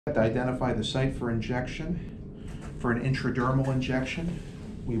To identify the site for injection. For an intradermal injection,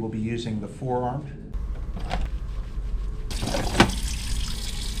 we will be using the forearm.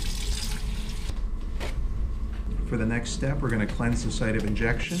 For the next step, we're going to cleanse the site of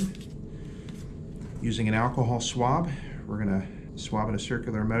injection. Using an alcohol swab, we're going to swab in a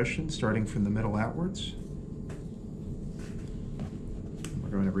circular motion, starting from the middle outwards. We're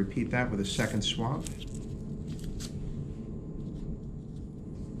going to repeat that with a second swab.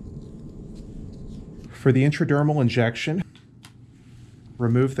 For the intradermal injection,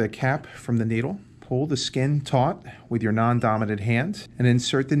 remove the cap from the needle, pull the skin taut with your non-dominant hand, and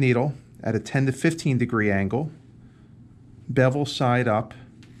insert the needle at a 10 to 15 degree angle, bevel side up.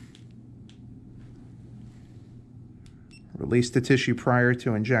 Release the tissue prior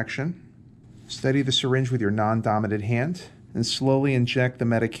to injection. Steady the syringe with your non-dominant hand, and slowly inject the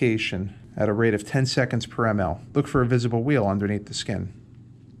medication at a rate of 10 seconds per ml. Look for a visible wheal underneath the skin.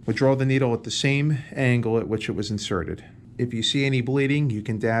 Withdraw the needle at the same angle at which it was inserted. If you see any bleeding, you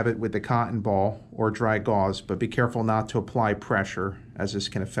can dab it with the cotton ball or dry gauze, but be careful not to apply pressure, as this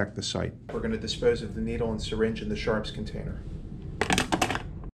can affect the site. We're going to dispose of the needle and syringe in the sharps container.